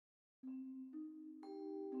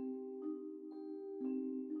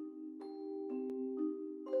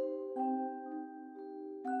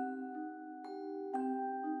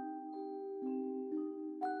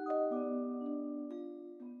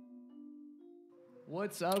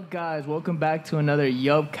What's up, guys? Welcome back to another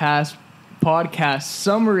YUPCAST podcast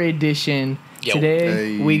summer edition. Yo.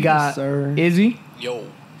 Today we got Izzy, Yo,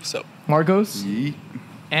 what's up? Marcos, Yeet.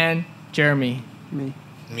 and Jeremy.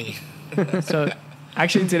 Me. So,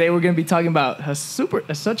 actually, today we're going to be talking about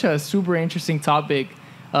such a super interesting topic,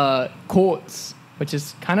 cults, which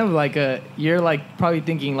is kind of like you're like probably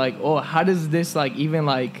thinking like, oh, how does this like even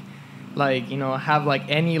like have like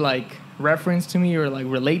any like reference to me or like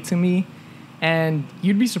relate to me? And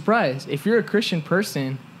you'd be surprised if you're a Christian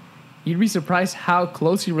person. You'd be surprised how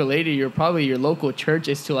closely related your local church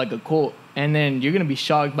is to like a cult, and then you're gonna be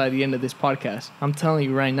shocked by the end of this podcast. I'm telling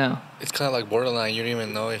you right now. It's kind of like borderline. You don't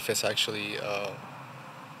even know if it's actually a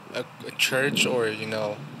church or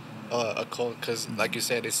a cult, because like you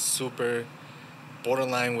said, it's super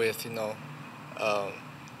borderline with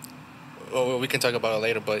well, we can talk about it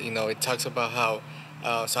later, but it talks about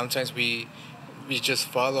how sometimes we just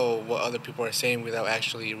follow what other people are saying without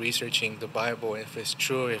actually researching the Bible. If it's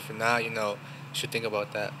true, if not, you should think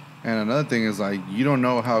about that. And another thing is, like, you don't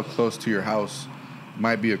know how close to your house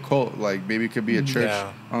might be a cult. Like, maybe it could be a church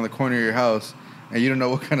on the corner of your house, and you don't know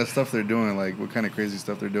what kind of stuff they're doing, like what kind of crazy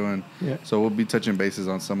stuff they're doing. Yeah. So we'll be touching bases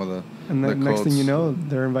on some of the And then next thing you know,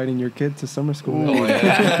 they're inviting your kid to summer school. Oh,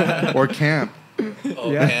 yeah. Or camp.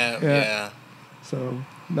 Oh, camp, yeah. So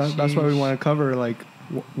that's why we want to cover, like,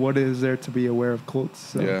 what is there to be aware of cults?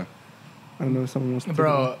 So, yeah. I don't know if someone wants to.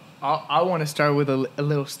 Bro, I want to start with a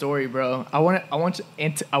little story, bro. I want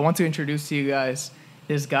to introduce to you guys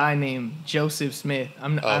this guy named Joseph Smith.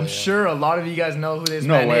 I'm sure a lot of you guys know who this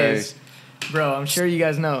man is, bro. I'm sure you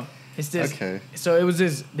guys know. It's this. Okay. So there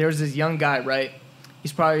was this young guy, right?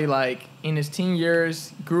 He's probably like in his teen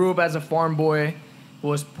years. Grew up as a farm boy.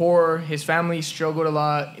 Was poor. His family struggled a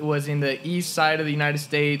lot. It was in the east side of the United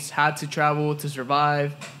States. Had to travel to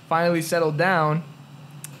survive. Finally settled down,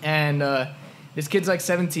 and this kid's like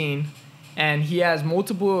 17, and he has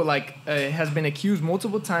multiple has been accused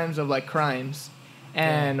multiple times of like crimes,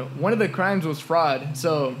 and one of the crimes was fraud.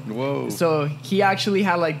 So he actually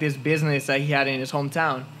had like this business that he had in his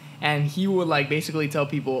hometown, and he would like basically tell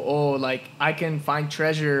people, oh, like I can find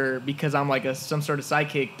treasure because I'm like some sort of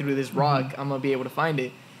psychic through this rock. I'm gonna be able to find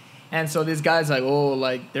it. And so this guy's like, oh,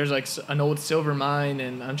 like there's like an old silver mine,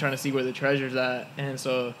 and I'm trying to see where the treasure's at. And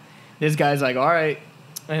so this guy's like, all right.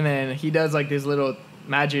 And then he does like this little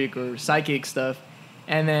magic or psychic stuff,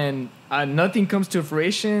 and then nothing comes to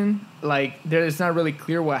fruition. Like it's not really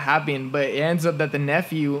clear what happened, but it ends up that the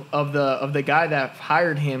nephew of the guy that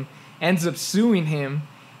hired him ends up suing him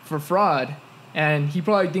for fraud, and he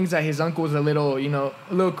probably thinks that his uncle is a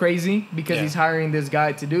little crazy because he's hiring this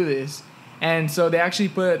guy to do this. And so they actually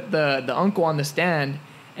put the uncle on the stand,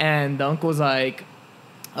 and the uncle's like,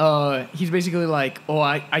 he's basically like, oh,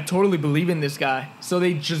 I totally believe in this guy. So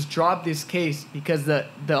they just dropped this case because the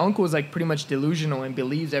uncle is like pretty much delusional and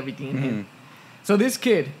believes everything in him. So this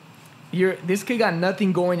kid got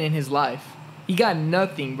nothing going in his life. He got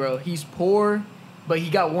nothing, bro. He's poor, but he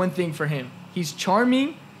got one thing for him. He's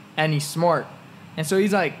charming and he's smart. And so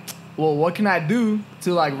he's like, well, what can I do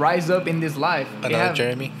to like rise up in this life? Another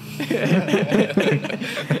Jeremy.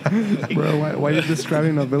 Bro, why are you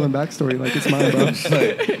describing a villain backstory like it's mine, bro?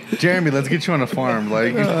 Like, Jeremy, let's get you on a farm.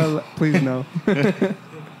 Like, please no.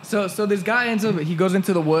 So this guy he goes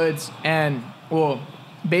into the woods, and well,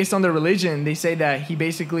 based on the religion, they say that he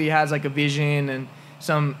basically has like a vision, and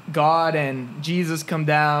some God and Jesus come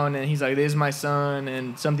down, and he's like, this is my son,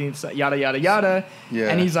 and something yada yada yada. Yeah.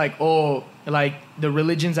 And he's like, oh, like the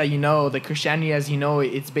religions that the Christianity as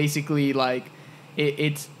it's basically like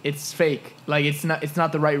it's fake. Like it's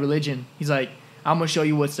not the right religion. He's like, I'm gonna show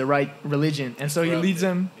you what's the right religion. And so he leads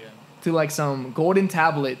them to like some golden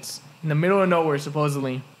tablets in the middle of nowhere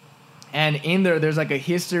supposedly, and in there's like a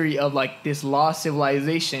history of like this lost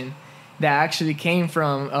civilization that actually came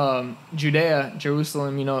from Judea,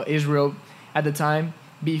 Jerusalem, Israel at the time,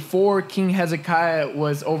 before King Hezekiah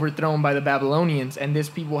was overthrown by the Babylonians, and this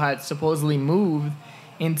people had supposedly moved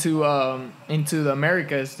into the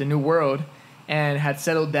Americas, the New World, and had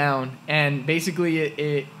settled down. And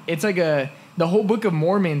basically, it's like the whole book of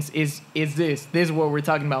Mormons is this. This is what we're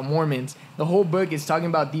talking about, Mormons. The whole book is talking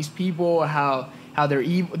about these people, how they're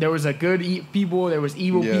evil. There was a good people, there was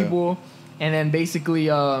evil people, and then basically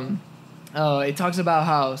it talks about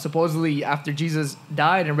how supposedly after Jesus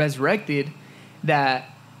died and resurrected, that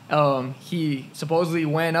he supposedly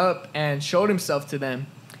went up and showed himself to them,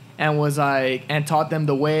 and was like, and taught them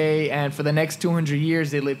the way. And for the next 200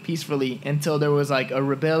 years, they lived peacefully until there was like a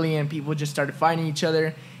rebellion. People just started fighting each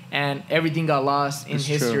other, and everything got lost in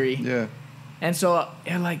history. True. Yeah. And so,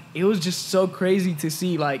 like, it was just so crazy to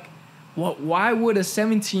see, like, why would a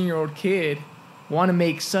 17-year-old kid want to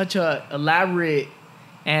make such a elaborate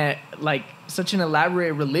and like such an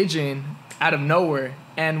elaborate religion out of nowhere?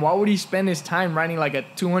 And why would he spend his time writing like a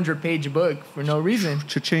 200-page book for no reason?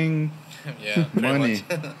 Cha-ching. Yeah, money.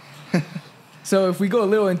 So if we go a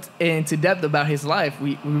little into depth about his life,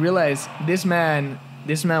 we realize this man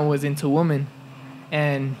was into women,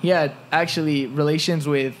 and he had actually relations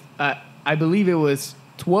with I believe it was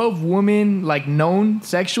 12 women like known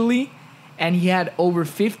sexually, and he had over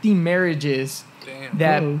 50 marriages. Damn.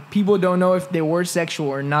 That people don't know if they were sexual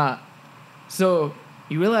or not. So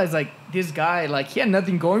you realize like this guy, like he had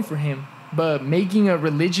nothing going for him, but making a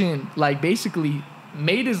religion like basically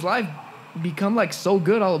made his life become like so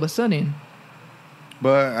good all of a sudden.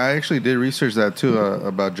 But I actually did research that too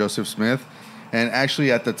about Joseph Smith, and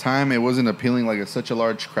actually at the time it wasn't appealing like such a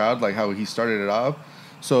large crowd like how he started it off.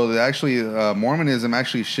 So Mormonism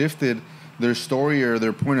actually shifted their story or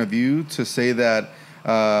their point of view to say that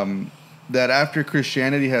that after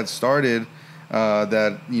Christianity had started,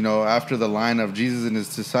 that after the line of Jesus and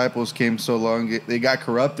his disciples came so long, they got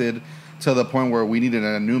corrupted to the point where we needed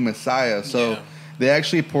a new Messiah. So they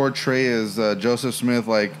actually portray as Joseph Smith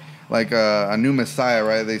like a new Messiah,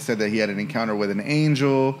 right? They said that he had an encounter with an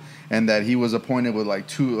angel and that he was appointed with like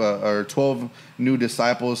 12 new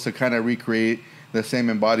disciples to kind of recreate the same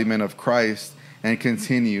embodiment of Christ and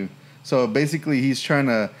continue. So basically he's trying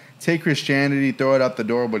to take Christianity, throw it out the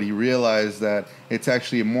door, but he realized that it's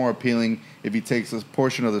actually more appealing if he takes this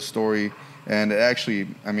portion of the story. And it actually,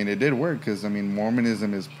 it did work because,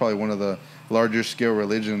 Mormonism is probably one of the larger scale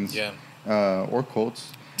religions or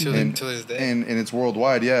cults. To this day. And it's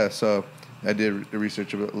worldwide, yeah. So I did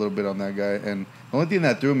research a little bit on that guy. And the only thing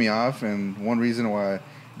that threw me off, and one reason why,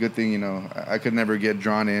 good thing, I could never get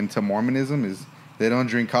drawn into Mormonism is they don't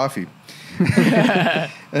drink coffee.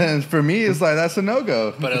 And for me, it's like, that's a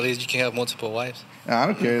no-go. But at least you can have multiple wives. I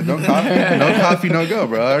don't care. No coffee, no coffee, no go,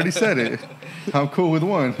 bro. I already said it. I'm cool with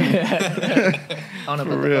one. For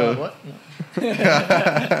real. What?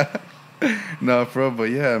 No, for real.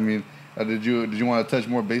 But yeah, did you want to touch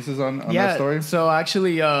more bases on that story? So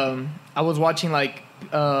actually, I was watching like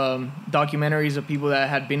documentaries of people that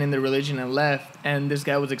had been in the religion and left, and this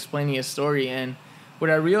guy was explaining his story. And what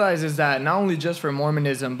I realized is that not only just for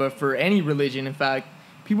Mormonism, but for any religion, in fact,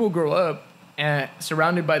 people grow up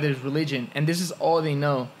surrounded by this religion, and this is all they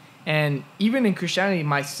know. And even in Christianity,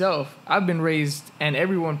 myself, I've been raised, and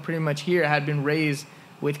everyone pretty much here had been raised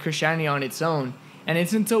with Christianity on its own. And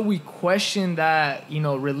it's until we question that,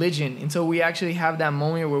 religion, until we actually have that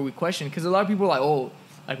moment where we question. Because a lot of people are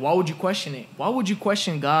like, why would you question it? Why would you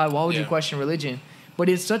question God? Why would you question religion? But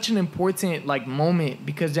it's such an important, moment,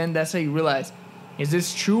 because then that's how you realize, is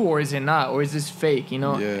this true or is it not? Or is this fake,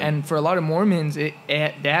 Yeah. And for a lot of Mormons, they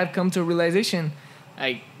have come to a realization,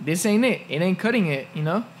 like, this ain't it. It ain't cutting it,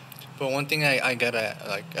 But one thing I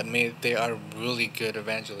gotta admit, they are really good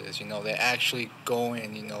evangelists. They actually go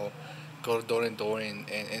and go door to door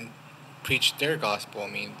and preach their gospel.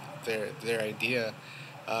 Their idea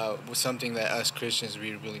was something that us Christians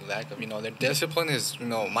we really lack of. Their discipline is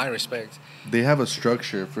my respect. They have a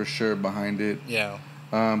structure for sure behind it. Yeah.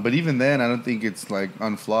 But even then, I don't think it's like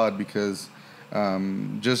unflawed because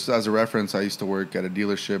just as a reference, I used to work at a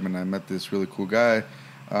dealership and I met this really cool guy.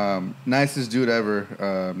 Nicest dude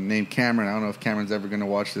ever, named Cameron. I don't know if Cameron's ever going to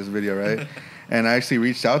watch this video, right? And I actually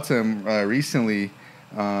reached out to him recently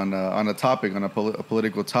on a topic, on a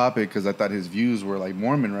political topic, because I thought his views were like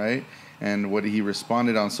Mormon, right? And what he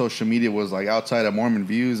responded on social media was like outside of Mormon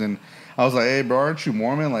views. And I was like, hey, bro, aren't you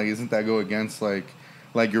Mormon? Like, isn't that go against like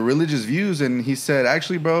your religious views? And he said,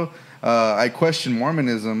 actually, bro, I question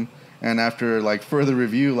Mormonism. And after like further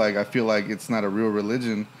review, like I feel like it's not a real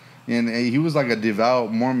religion. And he was like a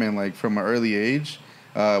devout Mormon, like from an early age.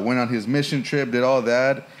 Went on his mission trip, did all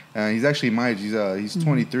that. He's actually my age. He's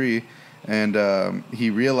 23, and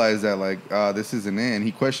he realized that like this isn't it. And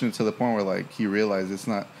he questioned it to the point where like he realized it's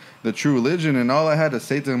not the true religion. And all I had to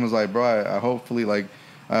say to him was like, bro, I hope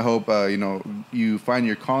you find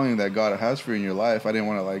your calling that God has for you in your life. I didn't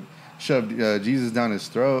want to like shove Jesus down his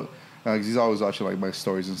throat because he's always watching like my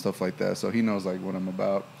stories and stuff like that, so he knows like what I'm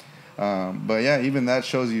about. But yeah, even that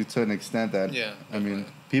shows you to an extent that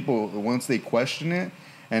people, once they question it,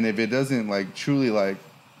 and if it doesn't like truly like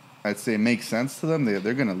I'd say make sense to them,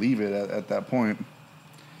 they're gonna leave it at that point.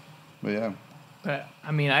 But yeah. But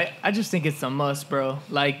I just think it's a must, bro.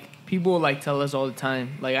 Like people like tell us all the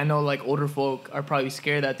time. Like I know like older folk are probably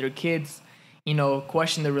scared that their kids,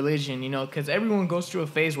 question the religion, because everyone goes through a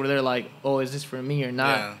phase where they're like, oh, is this for me or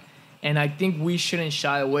not? Yeah. And I think we shouldn't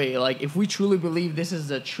shy away. Like, if we truly believe this is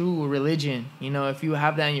a true religion, if you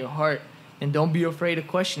have that in your heart, then don't be afraid to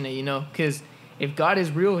question it, because if God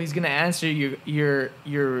is real, He's gonna answer your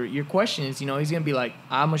questions. You know, He's gonna be like,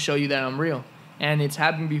 I'm gonna show you that I'm real. And it's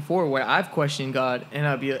happened before where I've questioned God,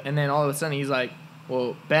 and then all of a sudden He's like,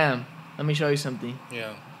 well, bam, let me show you something.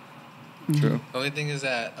 Yeah. True. The only thing is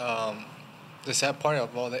that the sad part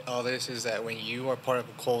of all this is that when you are part of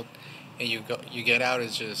a cult and you get out,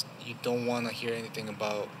 it's just you don't want to hear anything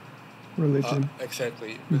about religion.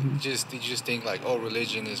 Exactly. You just think like, oh,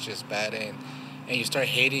 religion is just bad, and you start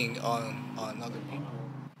hating on other people.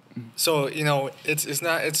 So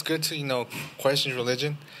it's good to question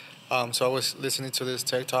religion. So I was listening to this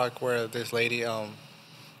TikTok where this lady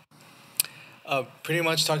pretty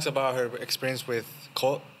much talks about her experience with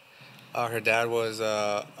cult. Her dad was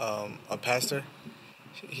a pastor.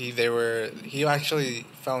 He actually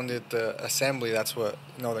founded the assembly. That's what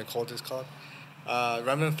the cult is called.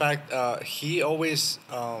 Random fact: he always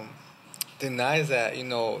denies that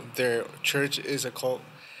their church is a cult.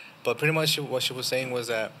 But pretty much what she was saying was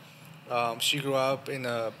that she grew up in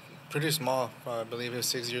a pretty small. I believe he was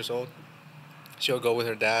 6 years old. She'll go with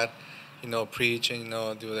her dad, preach and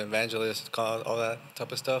do the evangelist, all that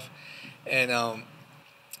type of stuff,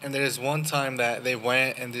 and there is one time that they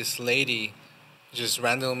went and this lady just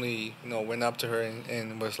randomly, went up to her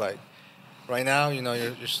and was like, right now,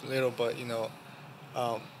 you're little, but,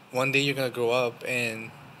 one day you're going to grow up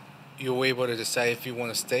and you're able to decide if you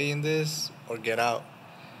want to stay in this or get out.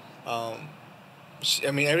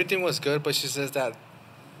 Everything was good, but she says that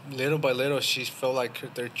little by little she felt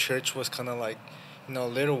like their church was kind of like, a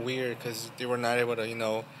little weird because they were not able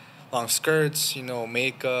to, long skirts,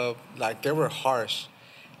 makeup, like they were harsh.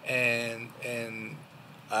 And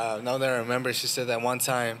now that I remember, she said that one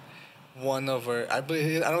time, one of her, I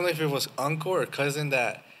don't know if it was uncle or cousin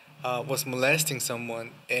that was molesting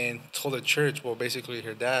someone and told the church, well, basically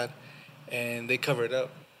her dad, and they covered up.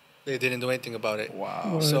 They didn't do anything about it.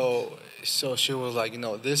 Wow. What? So she was like,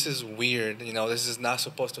 this is weird. This is not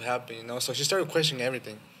supposed to happen. So she started questioning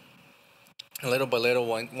everything. And little by little,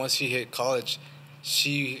 once she hit college,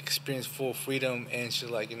 she experienced full freedom, and she's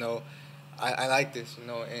like, I like this,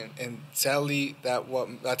 and sadly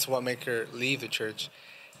that's what made her leave the church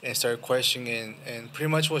and start questioning, and pretty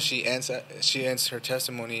much what she ends her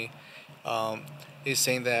testimony is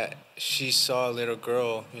saying that she saw a little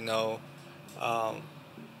girl, um,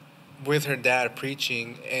 with her dad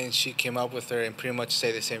preaching, and she came up with her and pretty much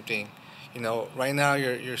say the same thing. Right now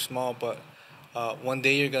you're small, but one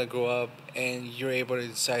day you're gonna grow up and you're able to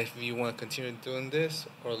decide if you want to continue doing this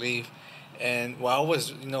or leave. And while I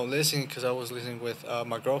was listening, because I was listening with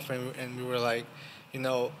my girlfriend, and we were like,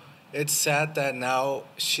 it's sad that now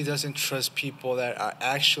she doesn't trust people that are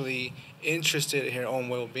actually interested in her own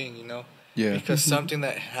well-being. Yeah. Because something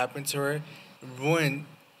that happened to her ruined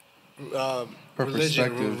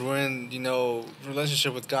religion, ruined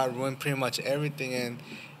relationship with God, ruined pretty much everything,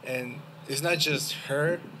 and it's not just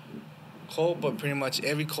her cult, but pretty much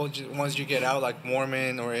every cult. Once you get out, like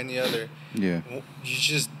Mormon or any other, yeah, you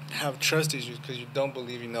just have trust issues because you don't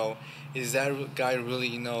believe. Is that guy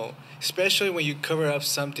really? Especially when you cover up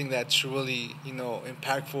something that's really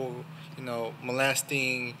impactful.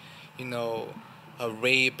 Molesting, a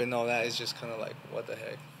rape and all that. It's just kind of like, what the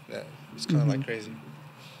heck? Yeah, it's kind of like crazy.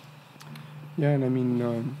 Yeah,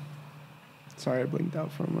 and sorry I blinked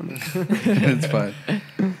out for a moment. It's fine.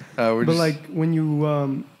 But like when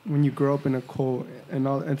you grow up in a cult and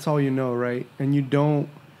it's all right? And you don't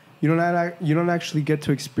actually get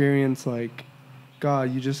to experience like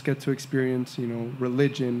God. You just get to experience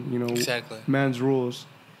religion. Exactly. Man's rules.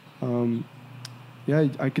 Yeah,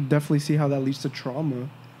 I could definitely see how that leads to trauma,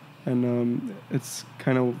 and it's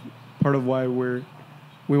kind of part of why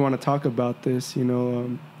we want to talk about this.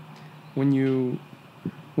 When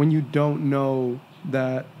you don't know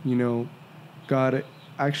that God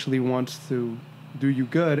actually wants to do you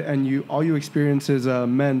good, and all you experience is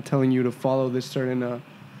men telling you to follow this certain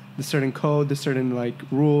code, this certain like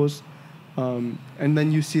rules, and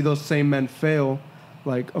then you see those same men fail.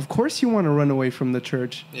 Like, of course you want to run away from the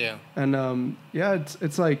church. Yeah. And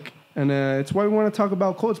it's like, and it's why we want to talk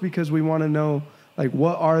about cults, because we want to know like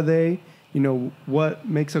what are they, what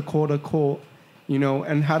makes a cult,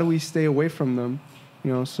 and how do we stay away from them,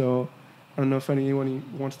 So I don't know if anyone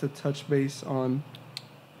wants to touch base on.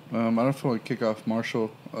 I don't know if I want to kick off Marshall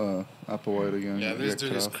Applewhite again. Yeah, this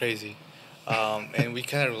dude is crazy, and we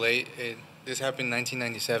kind of relate. This happened in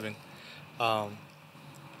 1997.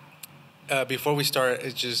 Before we start,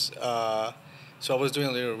 it's just so I was doing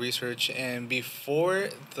a little research, and before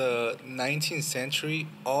the 19th century,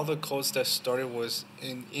 all the cults that started was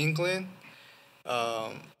in England,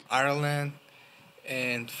 Ireland,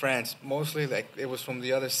 and France. Mostly, like, it was from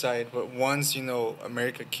the other side. But once,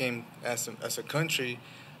 America came as a country,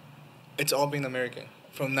 it's all been American.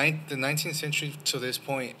 From the 19th century to this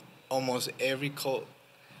point, almost every cult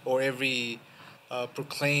or every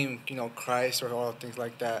proclaim, Christ or all things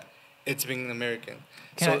like that, it's been American.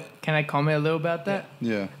 Can I comment a little about that?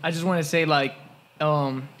 Yeah. I just want to say, like,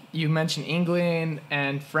 you mentioned England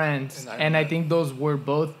and France, and I think those were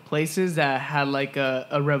both places that had like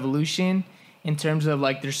a revolution in terms of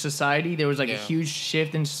like their society. There was like a huge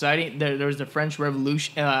shift in society. There was the French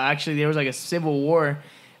Revolution. Actually, there was like a civil war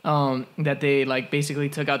that they like basically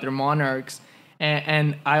took out their monarchs.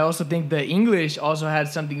 And I also think the English also had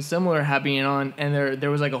something similar happening on, and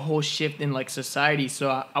there was like a whole shift in like society.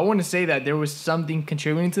 So I want to say that there was something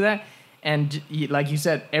contributing to that. And like you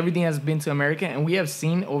said, everything has been to America, and we have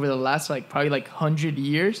seen over the last like probably like 100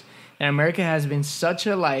 years that America has been such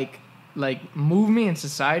a like movement in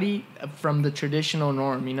society from the traditional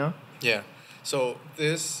norm, Yeah. So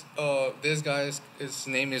this guy his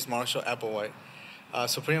name is Marshall Applewhite.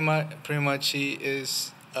 So pretty much he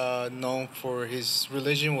is known for his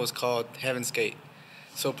religion was called Heaven's Gate.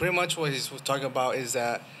 So pretty much what he's talking about is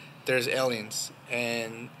that there's aliens,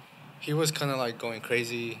 and he was kind of like going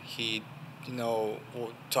crazy. He, will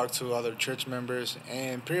talk to other church members,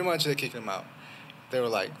 and pretty much they kicked him out. They were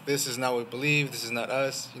like, "This is not what we believe. This is not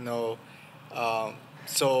us."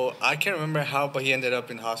 So I can't remember how, but he ended up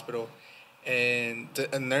in hospital, and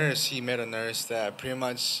he met a nurse that pretty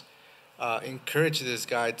much encouraged this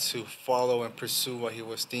guy to follow and pursue what he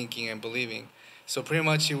was thinking and believing. So pretty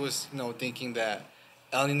much he was, thinking that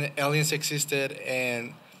aliens existed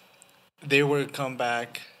and they would come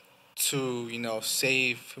back to,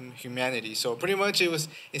 save humanity. So pretty much it was,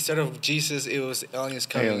 instead of Jesus, it was aliens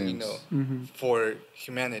coming, for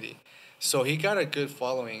humanity. So he got a good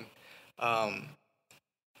following.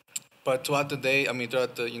 But throughout the day, in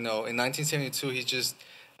 1972,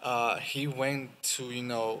 he went to,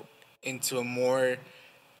 into a more,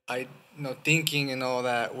 thinking and all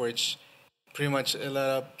that, which pretty much led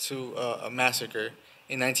up to a massacre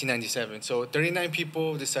in 1997. So 39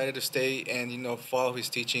 people decided to stay and, follow his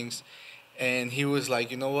teachings. And he was like,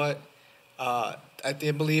 you know what? I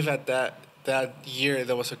believe at that year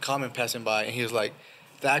there was a comet passing by. And he was like,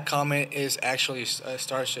 that comet is actually a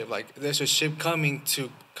starship. Like, there's a ship coming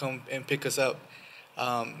to come and pick us up.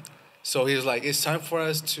 So he was like, it's time for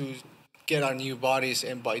us to get our new bodies.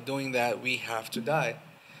 And by doing that, we have to die.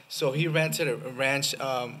 So he rented a ranch.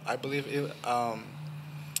 I believe it, where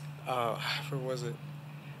was it?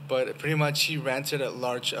 But pretty much he rented a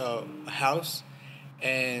large house,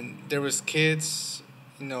 and there was kids,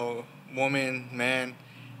 woman, man,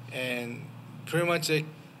 and pretty much they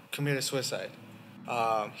committed suicide.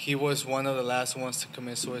 He was one of the last ones to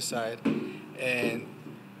commit suicide, and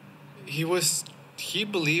he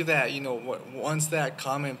believed that once that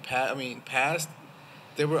comment passed,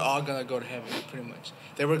 they were all gonna go to heaven. Pretty much,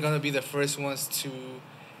 they were gonna be the first ones to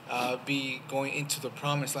be going into the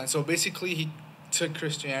promised land. So basically, he took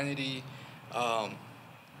Christianity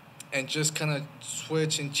and just kind of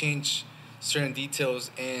switch and change certain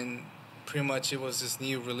details, and pretty much it was this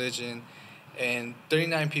new religion, and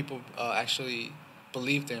 39 people actually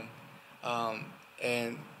believed him,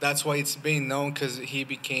 and that's why it's being known, because he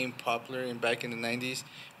became popular back in the 90s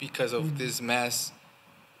because of this mass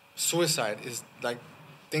suicide. Is like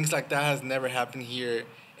things like that has never happened here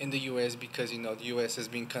in the U.S. because, the U.S. has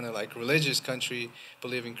been kind of like religious country,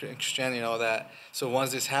 believing in Christianity and all that. So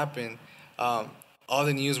once this happened, all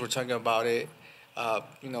the news were talking about it.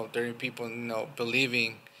 30 people,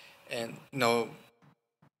 believing, and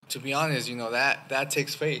to be honest, that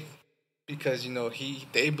takes faith, because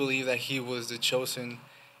they believe that he was the chosen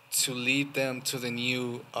to lead them to the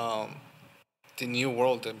new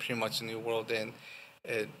world, and pretty much the new world, and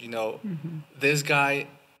this guy.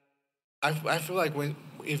 I feel like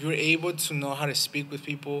if you're able to know how to speak with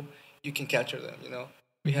people, you can capture them.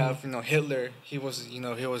 We have Hitler. He was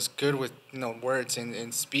he was good with words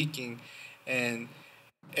and speaking, and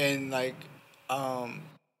like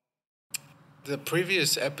the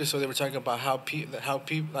previous episode they were talking about how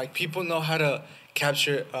people know how to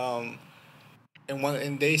capture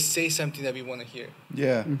and they say something that we want to hear.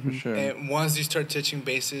 Yeah, for sure. And once you start touching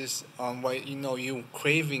bases on what you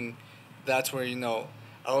craving, that's where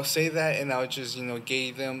I'll say that, and I'll just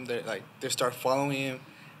gauge them. They start following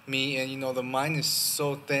me, and the mind is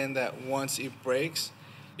so thin that once it breaks,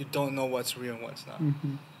 you don't know what's real and what's not.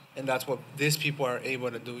 And that's what these people are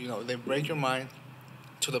able to do. They break your mind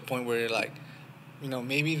to the point where you're like,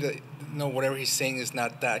 maybe whatever he's saying is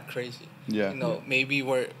not that crazy. Yeah. Maybe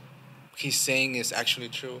what he's saying is actually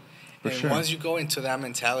true. And once you go into that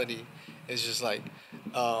mentality, It's just like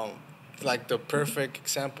the perfect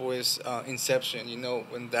example is Inception. You know,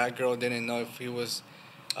 when that girl didn't know if he was,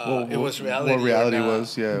 it was reality. What reality or not.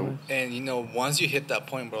 was, yeah. And you know, once you hit that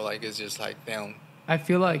point, bro, like it's just like damn. I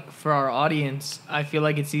feel like for our audience, I feel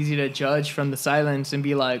like it's easy to judge from the silence and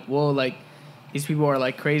be like, whoa, like these people are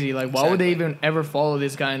like crazy. Like, why would they even ever follow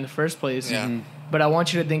this guy in the first place? Yeah. But I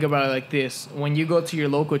want you to think about it like this. When you go to your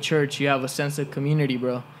local church, you have a sense of community,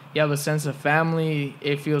 bro. You have a sense of family.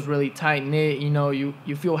 It feels really tight-knit. You know, you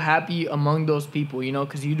feel happy among those people, you know,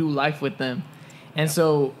 because you do life with them. And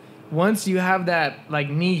so once you have that, like,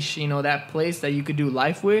 niche, you know, that place that you could do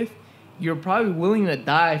life with, you're probably willing to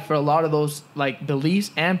die for a lot of those, like,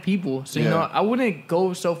 beliefs and people. So, you know, I wouldn't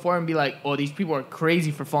go so far and be like, oh, these people are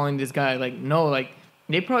crazy for following this guy. Like, no, like,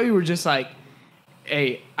 they probably were just like,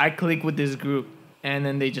 hey, I click with this group. And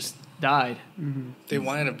then they just died. Mm-hmm. They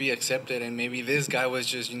wanted to be accepted, and maybe this guy was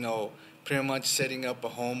just, you know, pretty much setting up a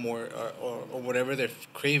home or whatever they're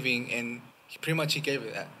craving, and he gave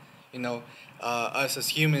it that. You know, us as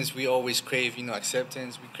humans, we always crave, you know,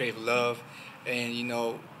 acceptance. We crave love, and you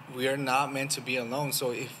know, we are not meant to be alone.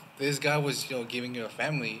 So if this guy was, you know, giving you a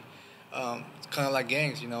family, it's kind of like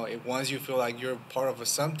gangs. You know, once you feel like you're part of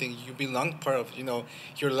something, you belong part of. You know,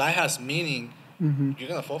 your life has meaning. Mm-hmm. You're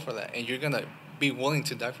gonna fall for that, and you're gonna be willing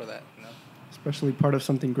to die for that, you know? Especially part of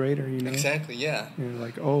something greater, you know? Exactly, yeah. You're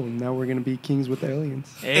like, oh, now we're going to be kings with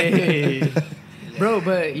aliens. Hey. Yeah. Bro,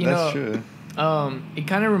 but, you That's know... true. It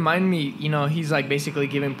kind of reminded me, you know, he's like basically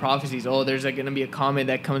giving prophecies. Oh, there's like going to be a comet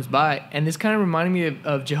that comes by. And this kind of reminded me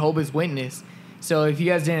of Jehovah's Witness. So if you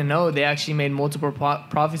guys didn't know, they actually made multiple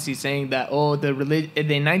prophecies saying that, oh, in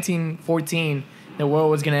 1914, the world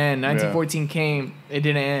was going to end. 1914 came, it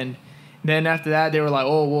didn't end. Then after that, they were like,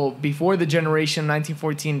 oh, well, before the generation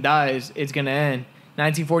 1914 dies, it's going to end.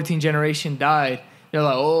 1914 generation died. They're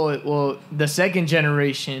like, oh, well, the second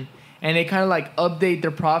generation. And they kind of like update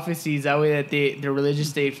their prophecies that way that their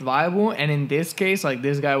religious stays viable. And in this case, like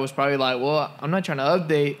this guy was probably like, well, I'm not trying to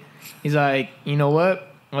update. He's like, you know what?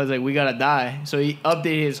 I was like, we got to die. So he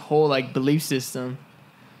updated his whole like belief system.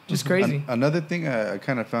 Just crazy. Another thing I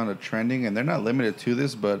kind of found trending, and they're not limited to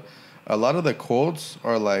this, but a lot of the cults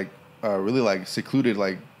are like, really like secluded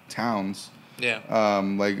like towns. Yeah.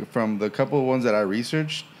 Like from the couple of ones that I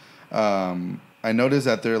researched, I noticed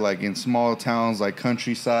that they're like in small towns like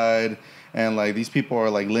countryside, and like these people are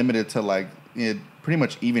like limited to like pretty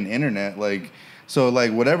much even internet. Like so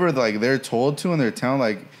like whatever like they're told to in their town,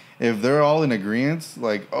 like if they're all in agreement,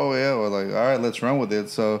 like oh yeah, well like all right, let's run with it.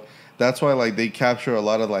 So that's why like they capture a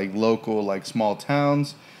lot of like local like small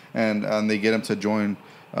towns, and they get them to join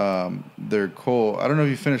their cult. I don't know if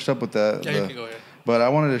you finished up with that. Yeah, you can go ahead. But I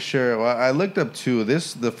wanted to share. Well, I looked up two.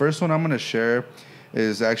 The first one I'm going to share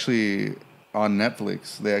is actually on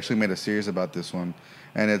Netflix. They actually made a series about this one,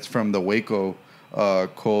 and it's from the Waco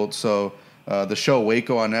cult. So the show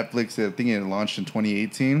Waco on Netflix, I think it launched in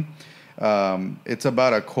 2018. It's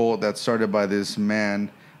about a cult that started by this man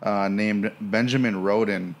named Benjamin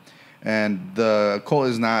Roden. And the cult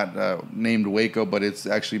is not named Waco, but it's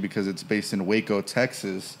actually because it's based in Waco,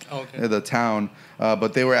 Texas, the town.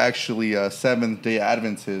 But they were actually Seventh-day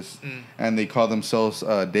Adventists, and they call themselves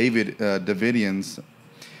Davidians.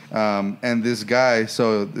 And this guy,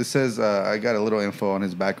 so this says, I got a little info on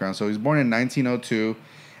his background. So he was born in 1902,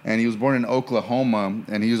 and he was born in Oklahoma,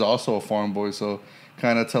 and he was also a farm boy. So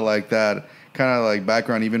kind of to like that kind of like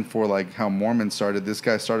background, even for like how Mormons started. This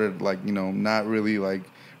guy started like, you know, not really like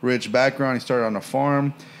rich background. He started on a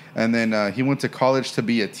farm, and then he went to college to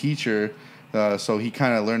be a teacher. So he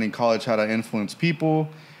kind of learned in college how to influence people,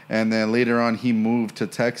 and then later on he moved to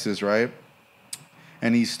Texas, right?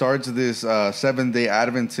 And he starts this Seventh-day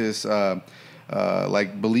Adventist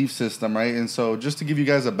like belief system, right? And so just to give you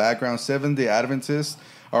guys a background, Seventh-day Adventists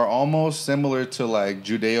are almost similar to like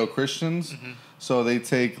Judeo-Christians. Mm-hmm. So they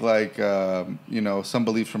take like you know, some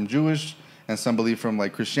beliefs from Jewish and some belief from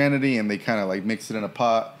like Christianity, and they kind of like mix it in a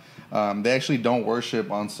pot. They actually don't worship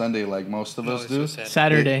on Sunday like most of us do.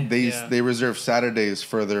 Saturday. They reserve Saturdays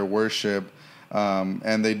for their worship,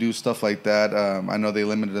 and they do stuff like that. I know they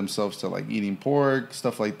limited themselves to like eating pork,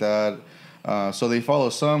 stuff like that. So they follow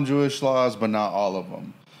some Jewish laws, but not all of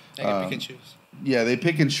them. They can pick and choose. Yeah, they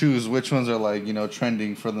pick and choose which ones are like, you know,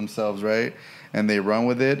 trending for themselves, right? And they run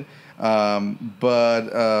with it.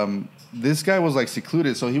 But this guy was like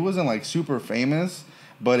secluded, so he wasn't like super famous.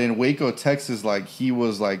 But in Waco, Texas, like he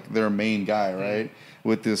was like their main guy, right?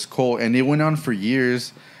 With this cult, and it went on for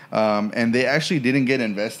years. And they actually didn't get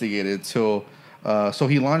investigated till. So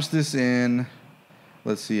he launched this in.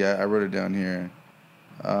 Let's see, I wrote it down here.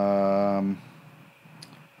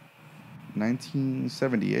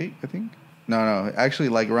 1978, I think. No. Actually,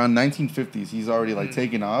 like around 1950s, he's already like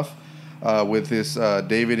taken off with this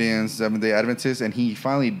Davidian Seventh-day Adventist, and he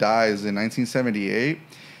finally dies in 1978.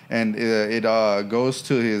 And it goes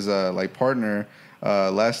to his like partner,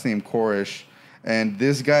 last name Koresh, and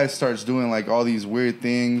this guy starts doing like all these weird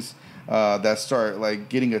things that start like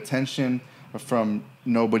getting attention from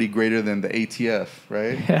nobody greater than the ATF,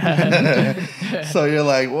 right? So you're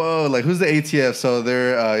like, whoa, like who's the ATF? So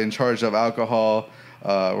they're in charge of alcohol.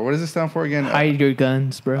 What does it stand for again? Hide your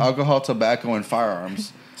guns, bro. Alcohol, tobacco, and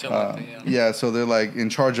firearms. Yeah, so they're like in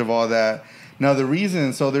charge of all that. Now the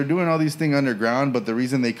reason, so they're doing all these things underground, but the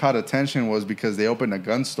reason they caught attention was because they opened a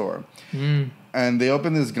gun store. And they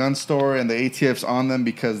opened this gun store, and the ATF's on them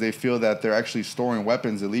because they feel that they're actually storing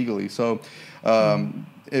weapons illegally. So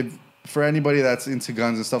if for anybody that's into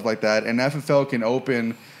guns and stuff like that, an FFL can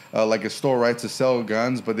open like a store, right, to sell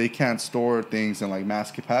guns, but they can't store things in like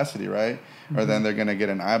mass capacity, right? Or then they're going to get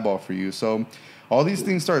an eyeball for you. So all these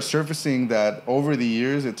things start surfacing that over the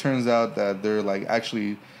years, it turns out that they're like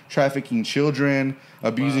actually trafficking children,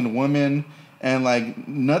 abusing women, and like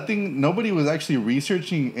nobody was actually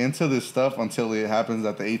researching into this stuff until it happens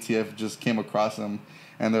that the ATF just came across them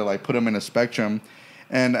and they're like put them in a spectrum.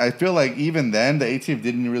 And I feel like even then the ATF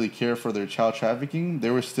didn't really care for their child trafficking. They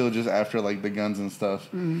were still just after like the guns and stuff.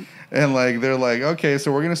 And like they're like, okay,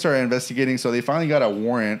 so we're gonna start investigating. So they finally got a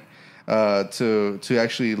warrant to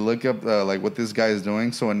actually look up like what this guy is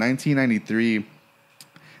doing. So in 1993.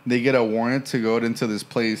 They get a warrant to go into this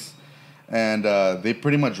place, and they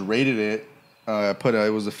pretty much raided it.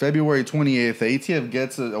 It was a February 28th. The ATF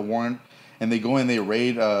gets a warrant, and they go and they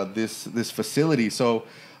raid this facility. So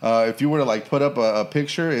if you were to like put up a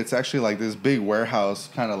picture, it's actually like this big warehouse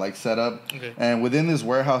kind of like set up. Okay. And within this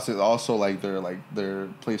warehouse is also like their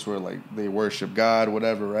place where like they worship God,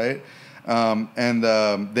 whatever, right? And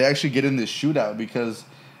they actually get in this shootout because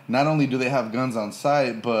not only do they have guns on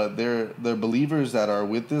site, but they're believers that are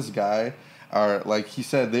with this guy are, like he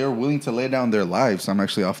said, they are willing to lay down their lives. I'm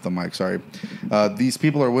actually off the mic, sorry. These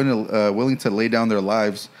people are willing to lay down their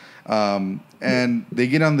lives. And they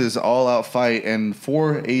get on this all-out fight, and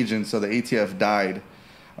 4 agents of the ATF died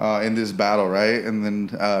in this battle, right? And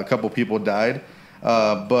then a couple people died.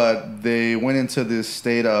 But they went into this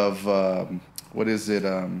state of, what's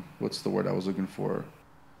the word I was looking for?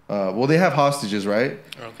 Well, they have hostages, right?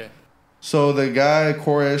 Okay. So the guy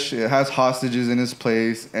Koresh has hostages in his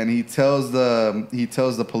place, and he tells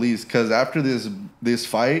the police, because after this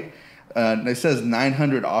fight, it says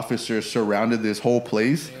 900 officers surrounded this whole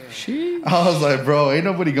place. Sheesh. I was like, bro, ain't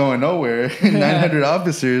nobody going nowhere. 900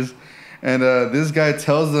 officers, and this guy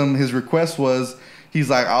tells them his request was, he's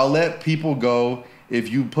like, I'll let people go if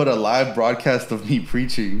you put a live broadcast of me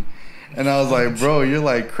preaching. And I was like, bro, you're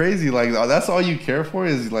like crazy. Like, that's all you care for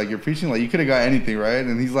is like you're preaching. Like, you could have got anything, right?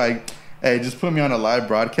 And he's like, hey, just put me on a live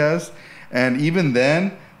broadcast. And even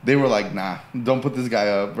then, they were like, nah, don't put this guy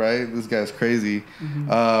up, right? This guy's crazy.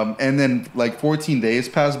 And then like 14 days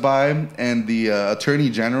passed by, and the attorney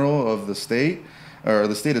general of the state, or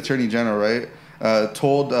the state attorney general, right,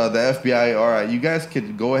 told the FBI, all right, you guys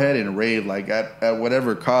could go ahead and raid, like at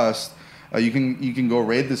whatever cost. You can go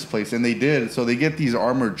raid this place, and they did. So they get these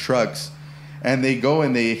armored trucks, and they go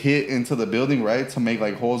and they hit into the building, right, to make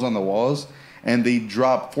like holes on the walls, and they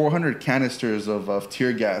drop 400 canisters of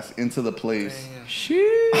tear gas into the place.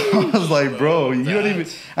 I was like, bro, you don't even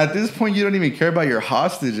at this point you don't even care about your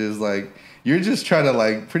hostages. Like, you're just trying to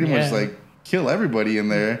like pretty much like kill everybody in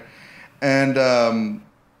there, and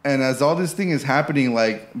as all this thing is happening,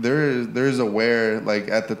 like there's aware, like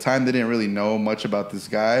at the time they didn't really know much about this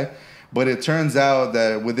guy. But it turns out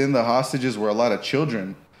that within the hostages were a lot of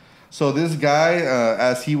children. So this guy,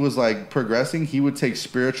 as he was like progressing, he would take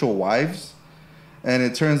spiritual wives. And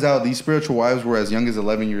it turns out these spiritual wives were as young as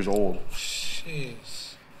 11 years old.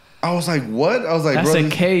 Jeez. I was like, what? I was like, that's a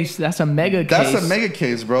case. That's a mega case. That's a mega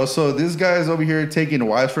case, bro. So this guy is over here taking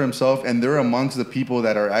wives for himself, and they're amongst the people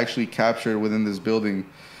that are actually captured within this building.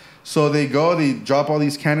 So they drop all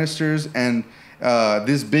these canisters, and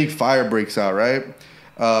this big fire breaks out, right?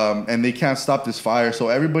 And they can't stop this fire, so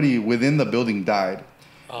everybody within the building died.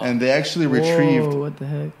 And they actually retrieved what the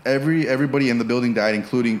heck? Everybody in the building died,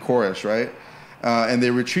 including Koresh, right? And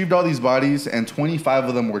they retrieved all these bodies, and 25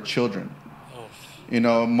 of them were children. You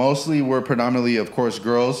know, mostly were predominantly, of course,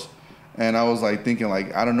 girls. And I was like thinking,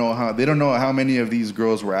 like, they don't know how many of these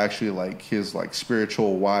girls were actually like his like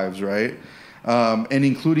spiritual wives, right? And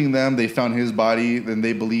including them, they found his body, then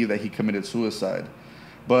they believe that he committed suicide.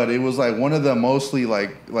 But it was like one of the mostly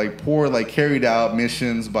like poor, like carried out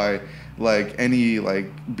missions by like any like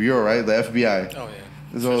bureau, right? The FBI. Oh yeah.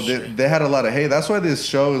 So they had a lot of hate. That's why this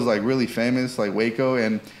show is like really famous, like Waco.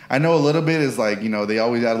 And I know a little bit is like, you know, they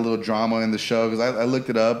always add a little drama in the show because I looked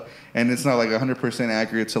it up and it's not like 100%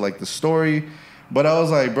 accurate to like the story. But I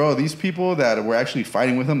was like, bro, these people that were actually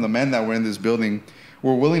fighting with him, the men that were in this building,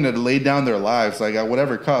 were willing to lay down their lives like at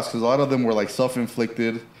whatever cost, because a lot of them were like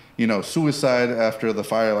self-inflicted, you know, suicide after the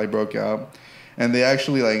fire like broke out. And they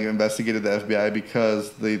actually like investigated the FBI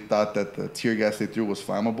because they thought that the tear gas they threw was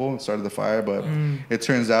flammable and started the fire. But it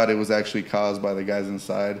turns out it was actually caused by the guys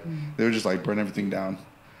inside. They were just like burn everything down.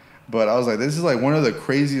 But I was like, this is like one of the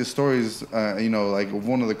craziest stories, you know, like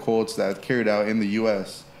one of the cults that carried out in the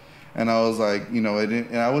U.S. And I was like, you know,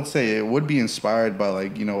 and I would say it would be inspired by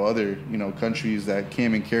like, you know, other, you know, countries that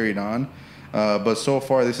came and carried on. But so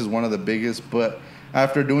far, this is one of the biggest. But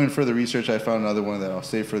after doing further research, I found another one that I'll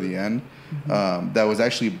save for the end. That was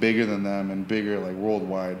actually bigger than them and bigger like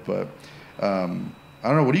worldwide. But I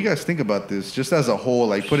don't know. What do you guys think about this? Just as a whole,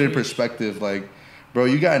 like put it in perspective. Like, bro,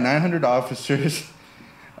 you got 900 officers.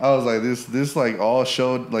 I was like, this like all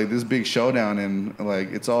showed like this big showdown, and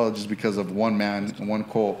like it's all just because of one man, one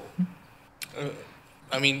cult.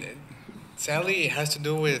 I mean, sadly, it has to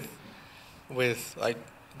do with like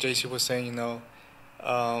JC was saying, you know,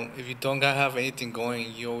 if you don't have anything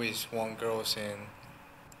going, you always want girls, and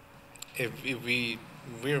if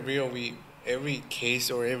we're real, every case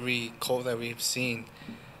or every cult that we've seen,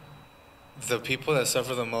 the people that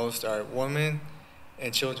suffer the most are women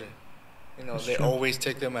and children. You know, they always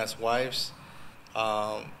take them as wives.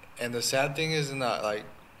 And the sad thing is not like,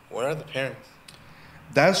 where are the parents?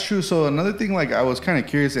 That's true. So another thing, like I was kind of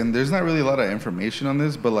curious, and there's not really a lot of information on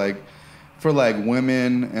this, but like for like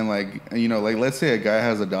women and like, you know, like let's say a guy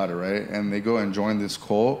has a daughter, right? And they go and join this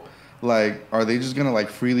cult. Like, are they just gonna like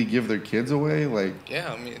freely give their kids away? Like,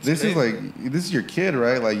 yeah, I mean, this is your kid,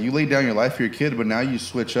 right? Like, you lay down your life for your kid, but now you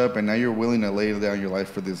switch up, and now you're willing to lay down your life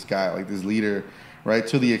for this guy, like this leader, right?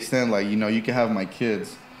 To the extent, like, you know, you can have my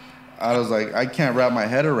kids. I was like, I can't wrap my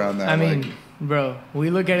head around that. I mean, bro, we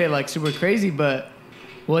look at it like super crazy, but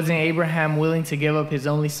wasn't Abraham willing to give up his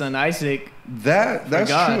only son Isaac? That's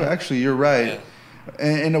true. Actually, you're right. Yeah.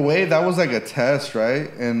 In a way, that was like a test,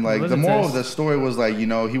 right? And like the moral of the story was like, you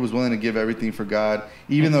know, he was willing to give everything for God,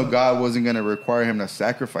 even though God wasn't going to require him to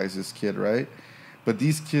sacrifice his kid, right? But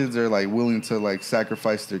these kids are like willing to like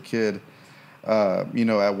sacrifice their kid, you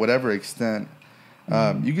know, at whatever extent. You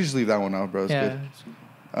can just leave that one out, bro. It's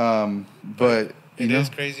good. But it is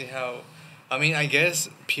crazy how, I mean, I guess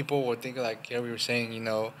people would think like, yeah, we were saying, you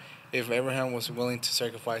know, if Abraham was willing to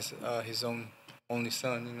sacrifice his own only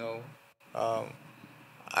son, you know,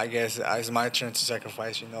 I guess it's my turn to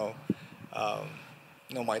sacrifice, you know,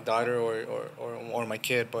 my daughter or my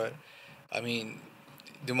kid. But I mean,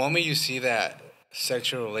 the moment you see that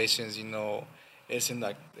sexual relations, you know, it's in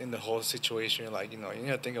the whole situation, like, you know, you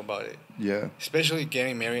need to think about it. Yeah. Especially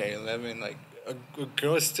getting married at 11, like a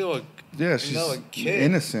girl is still she's a kid.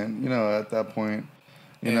 Innocent, you know, at that point.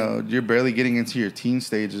 You know, you're barely getting into your teen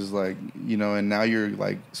stages, like, you know, and now you're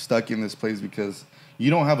like stuck in this place because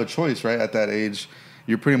you don't have a choice, right? At that age,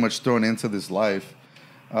 you're pretty much thrown into this life.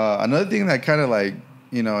 Another thing that kind of like,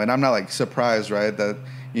 you know, and I'm not like surprised, right? That,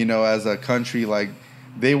 you know, as a country, like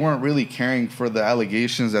they weren't really caring for the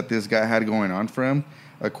allegations that this guy had going on for him,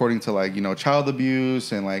 according to like, you know, child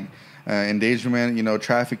abuse and like endangerment, you know,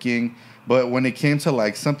 trafficking. But when it came to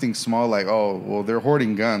like something small, like, oh, well, they're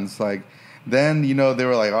hoarding guns, like then, you know, they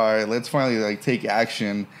were like, all right, let's finally like take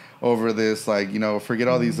action over this, like, you know, forget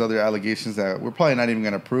all these other allegations that we're probably not even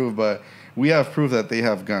going to prove, but we have proof that they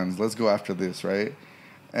have guns. Let's go after this, right?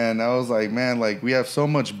 And I was like, man, like, we have so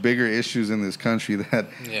much bigger issues in this country that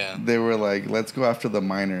they were like, let's go after the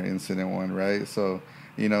minor incident one, right? So,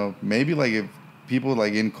 you know, maybe, like, if people,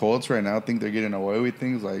 like, in cults right now think they're getting away with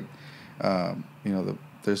things, like, you know,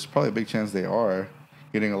 there's probably a big chance they are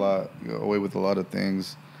getting away with a lot of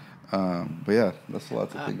things. But, yeah, that's a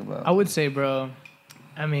lot to think about. I would say, bro,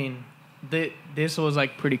 I mean, this was,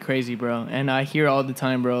 like, pretty crazy, bro. And I hear all the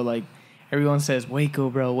time, bro, like, everyone says, Waco,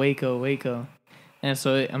 bro, Waco, Waco. And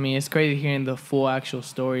so, I mean, it's crazy hearing the full actual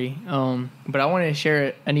story. But I wanted to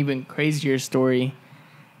share an even crazier story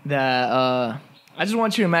that I just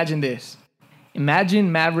want you to imagine this.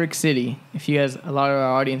 Imagine Maverick City. If you guys, a lot of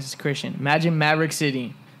our audience is Christian. Imagine Maverick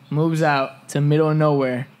City moves out to middle of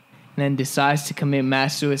nowhere and then decides to commit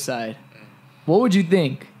mass suicide. What would you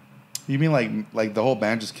think? You mean like the whole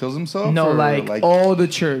band just kills himself? No, like all the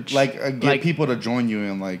church. Like get people to join you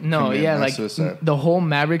and like like suicide. The whole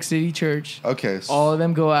Maverick City church. Okay. All of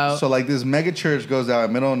them go out. So like this mega church goes out in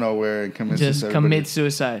the middle of nowhere and commits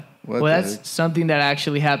suicide. Well, that's something that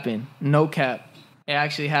actually happened. No cap. It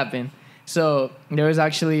actually happened. So there was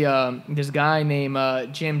actually this guy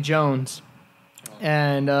named Jim Jones,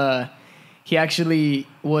 and he actually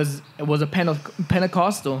was a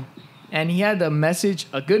Pentecostal, and he had a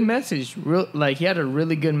good message. He had a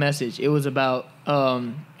really good message. It was about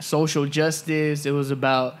social justice. It was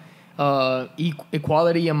about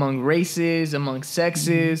equality among races, among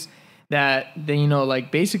sexes. That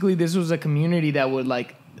basically this was a community that would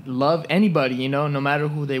like love anybody, no matter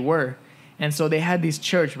who they were. And so they had this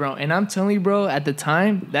church, bro. And I'm telling you, bro, at the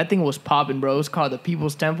time, that thing was popping, bro. It was called the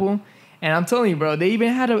People's Temple. And I'm telling you, bro, they even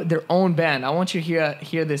had their own band. I want you to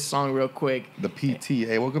hear this song real quick. The PT.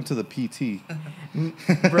 Hey, welcome to the PT.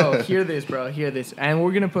 Bro, hear this, bro. Hear this. And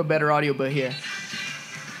we're going to put better audio, but here.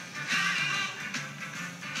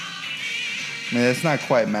 Man, it's not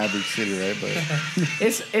quite Maverick City, right? But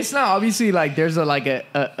it's not obviously like there's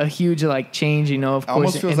a huge like change, Of course,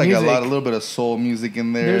 almost feels like music. A little bit of soul music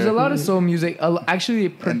in there. There's a lot of soul music. Actually,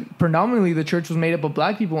 predominantly the church was made up of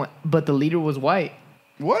black people, but the leader was white.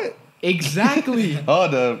 What? Exactly.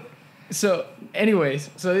 Oh, So, anyways,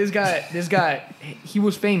 this guy, he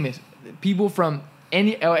was famous. People from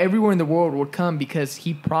everywhere in the world would come because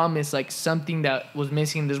he promised like something that was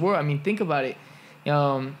missing in this world. I mean, think about it.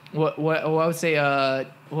 What I would say,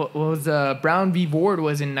 what was Brown v. Board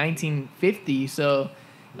was in 1950. So,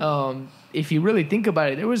 if you really think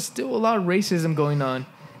about it, there was still a lot of racism going on.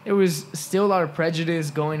 There was still a lot of prejudice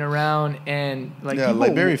going around, and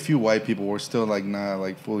very few white people were still like not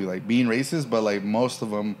like fully like being racist, but like most of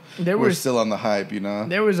them were still on the hype,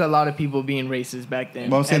 There was a lot of people being racist back then.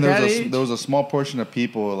 But I'm saying there was a small portion of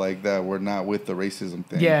people like that were not with the racism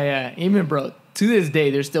thing. Yeah. Even bro, to this day,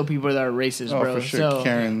 there's still people that are racist, bro. For sure. So,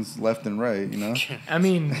 Karens left and right, I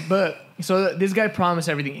mean, so this guy promised